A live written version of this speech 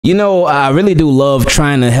You know, I really do love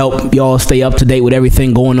trying to help y'all stay up to date with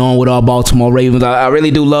everything going on with our Baltimore Ravens. I really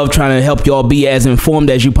do love trying to help y'all be as informed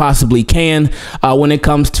as you possibly can when it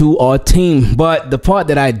comes to our team. But the part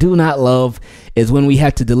that I do not love is when we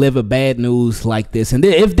have to deliver bad news like this. And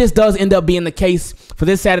if this does end up being the case for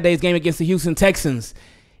this Saturday's game against the Houston Texans,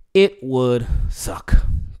 it would suck.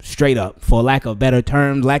 Straight up, for lack of better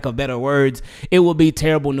terms, lack of better words, it would be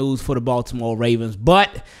terrible news for the Baltimore Ravens.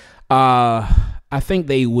 But I think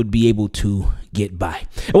they would be able to get by.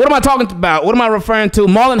 And what am I talking about? What am I referring to?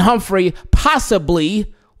 Marlon Humphrey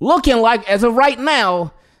possibly looking like, as of right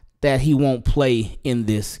now, that he won't play in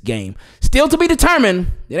this game. Still to be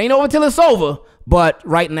determined. It ain't over till it's over. But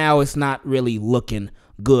right now, it's not really looking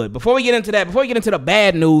good. Before we get into that, before we get into the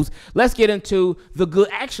bad news, let's get into the good.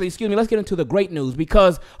 Actually, excuse me, let's get into the great news,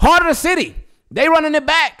 because Heart of the City, they running it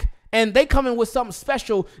back, and they coming with something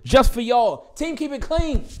special just for y'all. Team Keep It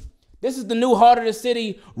Clean. This is the new Heart of the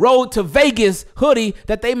City Road to Vegas hoodie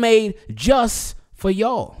that they made just for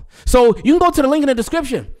y'all. So you can go to the link in the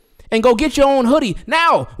description and go get your own hoodie.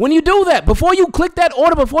 Now, when you do that, before you click that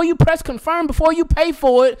order, before you press confirm, before you pay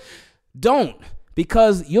for it, don't.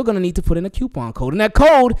 Because you're going to need to put in a coupon code. And that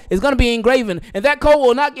code is going to be Ingraven. And that code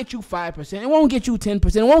will not get you 5%. It won't get you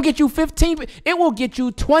 10%. It won't get you 15%. It will get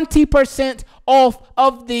you 20% off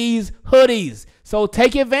of these hoodies. So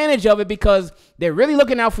take advantage of it, because they're really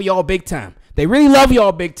looking out for y'all big time. They really love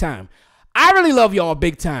y'all big time. I really love y'all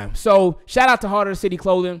big time. So shout out to Heart of the City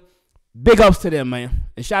Clothing. Big ups to them, man.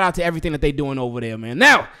 And shout out to everything that they're doing over there, man.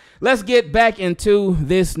 Now, let's get back into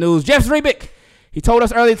this news. Jeff Zrebiec, he told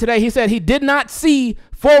us earlier today, he said he did not see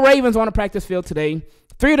 4 Ravens on the practice field today.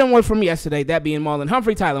 3 of them were from yesterday, that being Marlon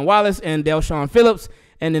Humphrey, Tylan Wallace, and DeShon Phillips.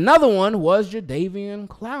 And another one was Jadeveon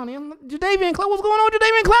Clowney. Jadeveon Clowney, what's going on with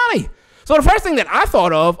Jadeveon Clowney? So the first thing that I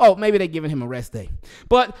thought of, oh, maybe they're giving him a rest day.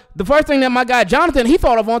 But the first thing that my guy Jonathan, he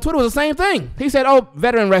thought of on Twitter was the same thing. He said, oh,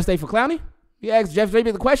 veteran rest day for Clowney. He asked Jeff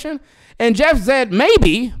Zrebiec the question. And Jeff said,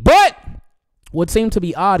 maybe, but would seem to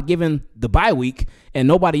be odd given the bye week and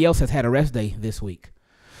nobody else has had a rest day this week.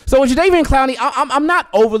 So with Jadeveon Clowney, I'm not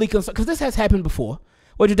overly concerned, because this has happened before.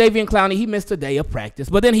 With Jadeveon Clowney, he missed a day of practice,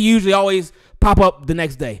 but then he usually always pop up the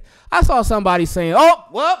next day. I saw somebody saying, oh,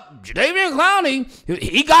 well, Jadeveon Clowney,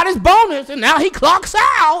 he got his bonus, and now he clocks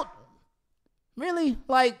out. Really?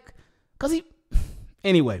 Like, because he...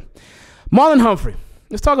 Anyway, Marlon Humphrey.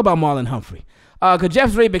 Let's talk about Marlon Humphrey. Because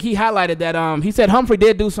Jeff Zrebiec, he highlighted that he said Humphrey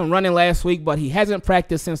did do some running last week, but he hasn't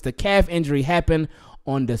practiced since the calf injury happened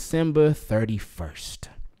on December 31st.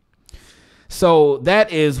 So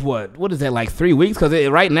that is what is that, like 3 weeks? Because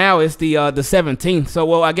right now it's the 17th. So,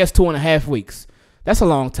 well, I guess 2.5 weeks. That's a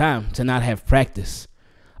long time to not have practice.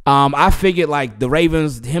 I figured like the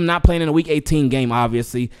Ravens, him not playing in a Week 18 game,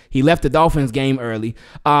 obviously. He left the Dolphins game early.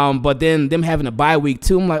 But then them having a bye week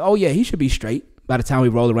too, I'm like, oh, yeah, he should be straight by the time we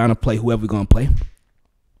roll around and play whoever we're going to play.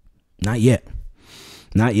 Not yet.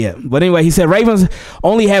 Not yet. But anyway, he said Ravens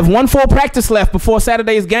only have 1 full practice left before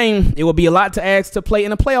Saturday's game. It will be a lot to ask to play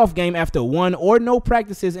in a playoff game after 1 or no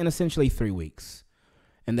practices in essentially 3 weeks.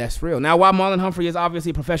 And that's real. Now, while Marlon Humphrey is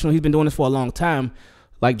obviously a professional, he's been doing this for a long time,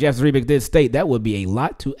 like Jeff Zrebiec did state, that would be a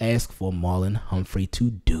lot to ask for Marlon Humphrey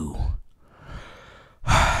to do.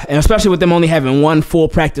 And especially with them only having 1 full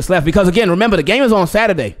practice left. Because, again, remember, the game is on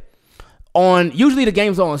Saturday. Usually the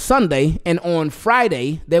game's on Sunday, and on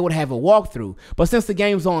Friday they would have a walkthrough. But since the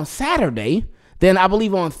game's on Saturday, then I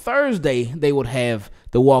believe on Thursday they would have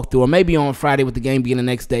the walkthrough, or maybe on Friday with the game being the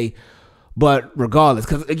next day. But regardless,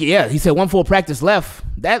 because yeah, he said 1 full practice left.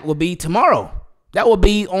 That would be tomorrow. That would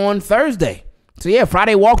be on Thursday. So yeah,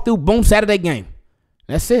 Friday walkthrough, boom, Saturday game.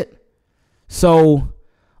 That's it. So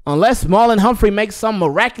unless Marlon Humphrey makes some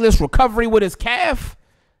miraculous recovery with his calf,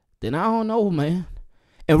 then I don't know, man.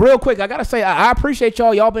 And real quick, I got to say, I appreciate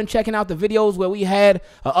y'all. Y'all been checking out the videos where we had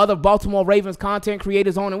other Baltimore Ravens content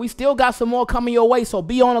creators on, and we still got some more coming your way, so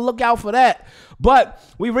be on the lookout for that. But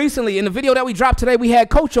we recently, in the video that we dropped today, we had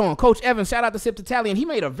Coach on, Coach Evans, shout out to Sip Tally, and he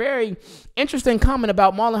made a very interesting comment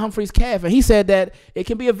about Marlon Humphrey's calf, and he said that it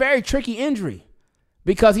can be a very tricky injury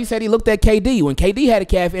because he said he looked at KD. When KD had a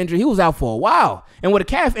calf injury, he was out for a while. And with a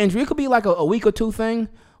calf injury, it could be like a week or 2 thing.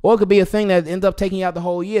 Or it could be a thing that ends up taking you out the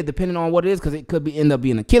whole year, depending on what it is, because it could end up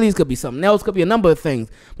being Achilles, could be something else, could be a number of things.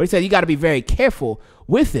 But he said you got to be very careful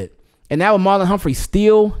with it. And now with Marlon Humphrey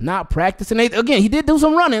still not practicing, again, he did do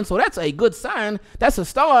some running, so that's a good sign. That's a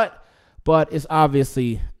start, but it's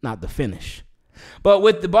obviously not the finish. But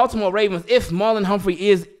with the Baltimore Ravens, if Marlon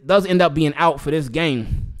Humphrey does end up being out for this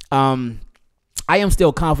game, I am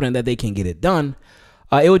still confident that they can get it done.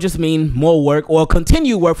 It would just mean more work or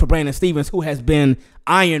continued work for Brandon Stephens, who has been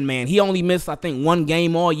Iron Man. He only missed, I think, 1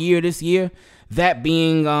 game all year this year. that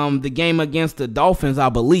being the game against the Dolphins, I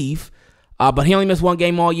believe. But he only missed one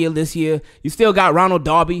game all year this year. You still got Ronald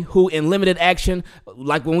Darby, who in limited action,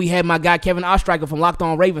 like when we had my guy Kevin Ostreicher from Locked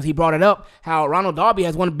On Ravens, he brought it up, how Ronald Darby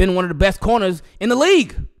has been one of the best corners in the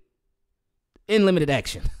league in limited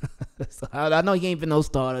action. So I know he ain't been no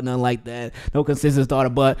starter, nothing like that, no consistent starter,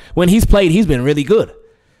 but when he's played, he's been really good.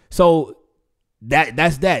 So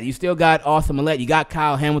that's that. You still got Arthur Millette. You got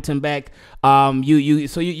Kyle Hamilton back. So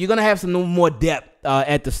you're gonna have some more depth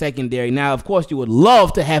at the secondary. Now, of course, you would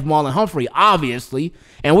love to have Marlon Humphrey, obviously,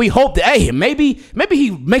 and we hope that maybe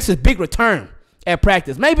he makes his big return at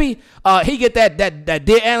practice. Maybe he get that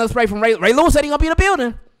deer antler spray from Ray Lewis. Said he gonna be in the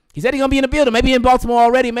building. He said he gonna be in the building. Maybe in Baltimore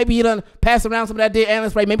already. Maybe he done passed around some of that deer antler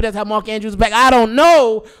spray. Maybe that's how Mark Andrews is back. I don't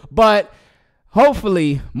know, but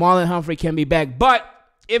hopefully Marlon Humphrey can be back. But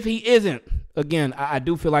if he isn't, again, I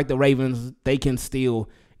do feel like the Ravens, they can still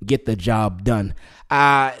get the job done.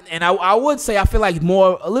 And I would say I feel like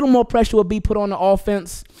a little more pressure would be put on the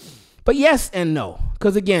offense. But yes and no.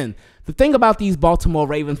 Because, again, the thing about these Baltimore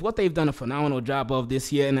Ravens, what they've done a phenomenal job of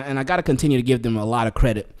this year, and I got to continue to give them a lot of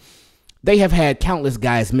credit, they have had countless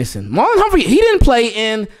guys missing. Marlon Humphrey, he didn't play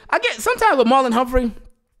in, I get sometimes with Marlon Humphrey,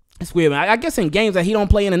 it's weird, man. I guess in games that he don't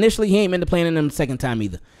play in initially, he ain't meant to play in them the second time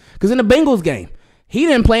either. Because in the Bengals game, he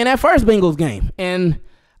didn't play in that first Bengals game. And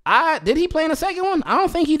did he play in the second one? I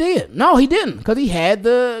don't think he did. No, he didn't, because he had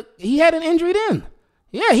an injury then.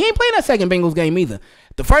 Yeah, he ain't playing that second Bengals game either.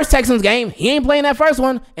 The first Texans game, he ain't playing that first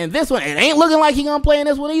one. And this one, it ain't looking like he gonna play in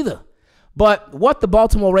this one either. But what the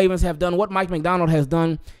Baltimore Ravens have done, what Mike McDonald has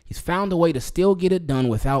done, he's found a way to still get it done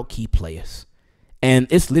without key players. And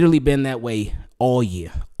it's literally been that way all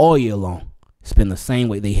year long. It's been the same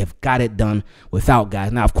way. They have got it done without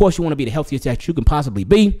guys. Now, of course, you want to be the healthiest that you can possibly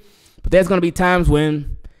be, but there's going to be times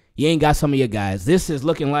when you ain't got some of your guys. This is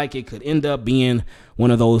looking like it could end up being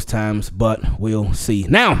one of those times, but we'll see.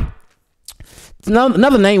 Now,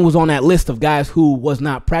 another name was on that list of guys who was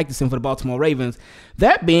not practicing for the Baltimore Ravens,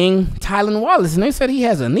 that being Tylan Wallace, and they said he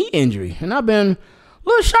has a knee injury, and I've been a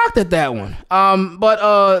little shocked at that one.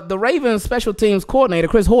 But the Ravens special teams coordinator,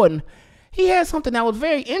 Chris Horton, he had something that was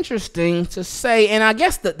very interesting to say, and I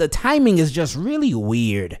guess the timing is just really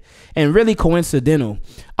weird and really coincidental,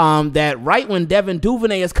 that right when Devin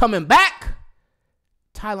Duvernay is coming back,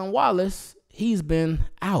 Tylan Wallace, he's been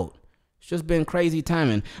out. It's just been crazy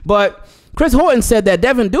timing. But Chris Horton said that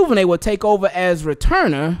Devin Duvernay will take over as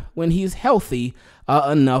returner when he's healthy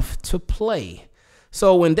enough to play.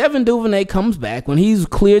 So when Devin Duvernay comes back, when he's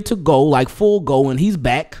cleared to go, like full go, and he's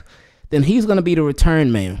back, then he's going to be the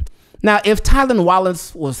return man. Now, if Tylan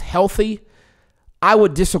Wallace was healthy, I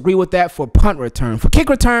would disagree with that for punt return. For kick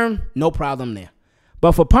return, no problem there.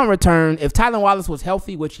 But for punt return, if Tylan Wallace was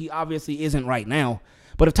healthy, which he obviously isn't right now,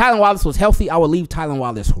 but if Tylan Wallace was healthy, I would leave Tylan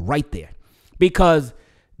Wallace right there. Because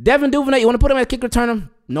Devin Duvernay, you want to put him at kick returner?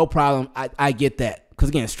 No problem. I get that. Because,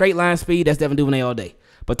 again, straight line speed, that's Devin Duvernay all day.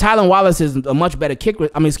 But Tylan Wallace is a much better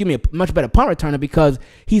a much better punt returner because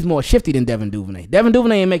he's more shifty than Devin Duvernay. Devin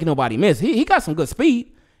Duvernay ain't making nobody miss. He got some good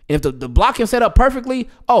speed. And if the blocking set up perfectly,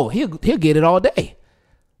 he'll get it all day.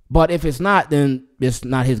 But if it's not, then it's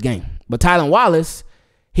not his game. But Tylan Wallace,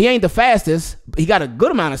 he ain't the fastest. He got a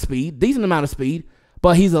good amount of speed, decent amount of speed,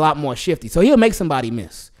 but he's a lot more shifty. So he'll make somebody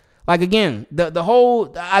miss. Like, again, the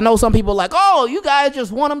whole, I know some people like, oh, you guys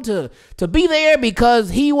just want him to be there because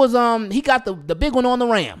he was he got the big one on the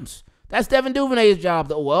Rams. That's Devin Duvernay's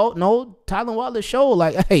job. Well, no, Tylan Wallace showed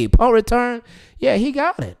like, hey, punt return, yeah, he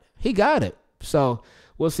got it. He got it. So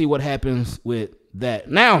we'll see what happens with that.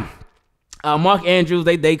 Now, Mark Andrews,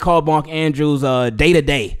 they called Mark Andrews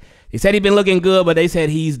day-to-day. They said he's been looking good, but they said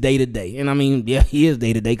he's day-to-day. And, I mean, yeah, he is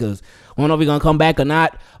day-to-day because I don't know if he's going to come back or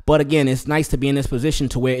not. But, again, it's nice to be in this position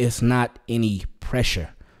to where it's not any pressure.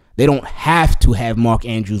 They don't have to have Mark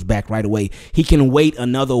Andrews back right away. He can wait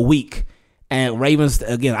another week. And Ravens,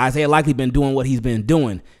 again, Isaiah Likely been doing what he's been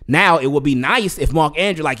doing. Now, it would be nice if Mark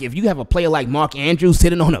Andrews, like if you have a player like Mark Andrews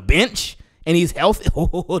sitting on a bench and he's healthy.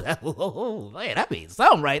 Man, that means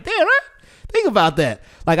something right there, right? Think about that.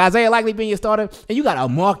 Like Isaiah Likely being your starter, and you got a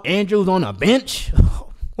Mark Andrews on a bench.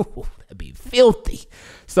 That'd be filthy.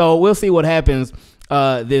 So we'll see what happens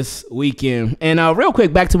this weekend. And real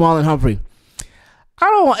quick, back to Marlon Humphrey.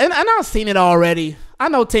 I've seen it already. I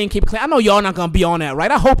know Team Keep It Clean. I know y'all not gonna be on that, right?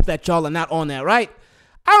 I hope that y'all are not on that, right?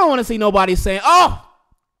 I don't want to see nobody saying, "Oh,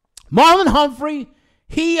 Marlon Humphrey,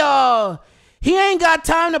 he ain't got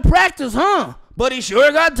time to practice, huh? But he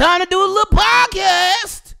sure got time to do a little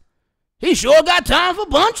podcast. He sure got time for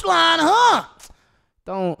punchline, huh?"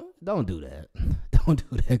 Don't do that. Don't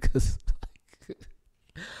do that, because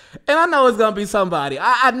And I know it's gonna be somebody.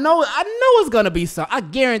 I know it's gonna be some. I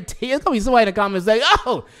guarantee it's gonna be somebody in the comments saying,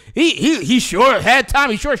 "Oh, he sure had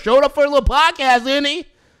time. He sure showed up for a little podcast, didn't he?"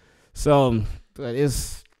 So, but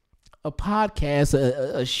it's a podcast,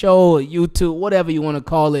 a show, a YouTube, whatever you want to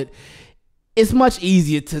call it. It's much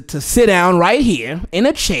easier to sit down right here in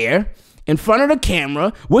a chair in front of the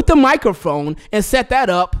camera with the microphone and set that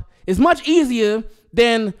up. It's much easier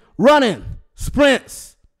than running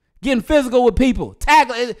sprints, getting physical with people,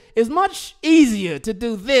 tackling. It's much easier to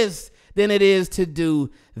do this than it is to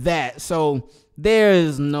do that. So there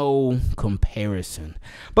is no comparison.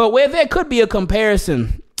 But where there could be a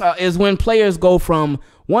comparison is when players go from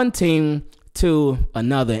one team to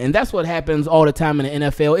another. And that's what happens all the time in the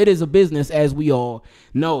NFL. It is a business, as we all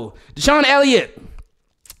know. DeShon Elliott,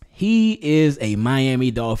 he is a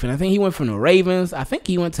Miami Dolphin. I think he went from the Ravens. I think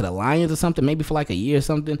he went to the Lions or something, maybe for like a year or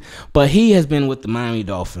something. But he has been with the Miami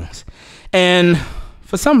Dolphins. And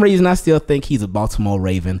for some reason, I still think he's a Baltimore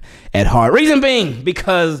Raven at heart. Reason being,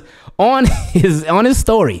 because on his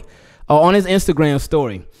story, on his Instagram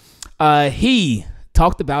story, he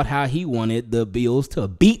talked about how he wanted the Bills to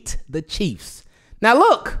beat the Chiefs. Now,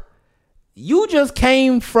 look, you just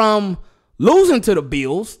came from losing to the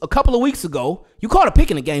Bills a couple of weeks ago. You called a pick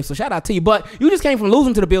in the game, so shout out to you. But you just came from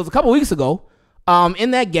losing to the Bills a couple of weeks ago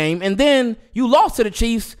in that game, and then you lost to the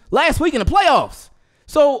Chiefs last week in the playoffs.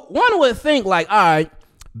 So one would think like, all right,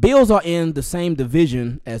 Bills are in the same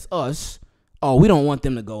division as us. Oh, we don't want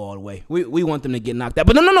them to go all the way. We want them to get knocked out.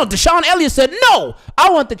 But no. DeShon Elliott said, no,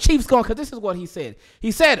 I want the Chiefs going, because this is what he said.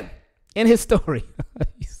 He said in his story,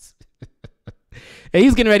 and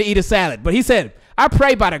he's getting ready to eat a salad, but he said, I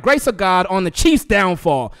pray by the grace of God on the Chiefs'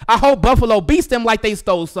 downfall. I hope Buffalo beats them like they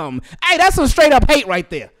stole something. Hey, that's some straight up hate right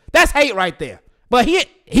there. That's hate right there. But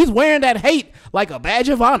he's wearing that hate like a badge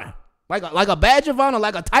of honor. Like a badge of honor,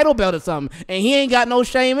 like a title belt or something. And he ain't got no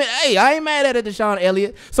shame. Hey, I ain't mad at it, DeShon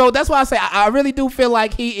Elliott. So that's why I say I really do feel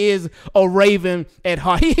like he is a Raven at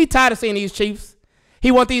heart. He tired of seeing these Chiefs.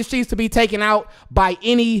 He wants these Chiefs to be taken out by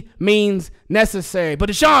any means necessary. But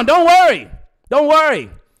DeShon, don't worry. Don't worry.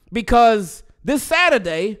 Because this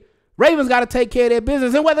Saturday, Ravens got to take care of their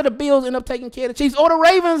business. And whether the Bills end up taking care of the Chiefs or the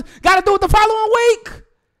Ravens got to do it the following week,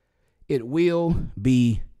 it will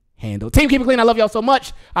be handled. Team, keep it clean. I love y'all so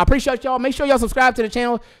much. I appreciate y'all. Make sure y'all subscribe to the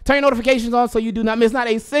channel. Turn your notifications on so you do not miss not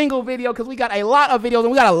a single video, because we got a lot of videos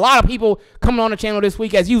and we got a lot of people coming on the channel this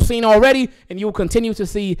week, as you've seen already, and you will continue to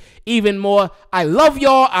see even more. I love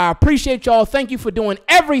y'all. I appreciate y'all. Thank you for doing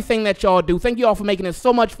everything that y'all do. Thank you all for making it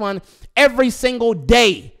so much fun every single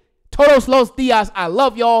day. Todos los dias. I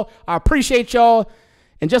love y'all. I appreciate y'all.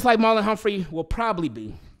 And just like Marlon Humphrey will probably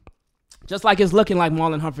be, just like it's looking like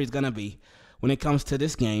Marlon Humphrey is going to be when it comes to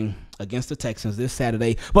this game against the Texans this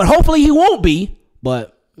Saturday. But hopefully he won't be,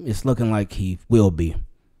 but it's looking like he will be.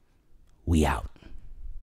 We out.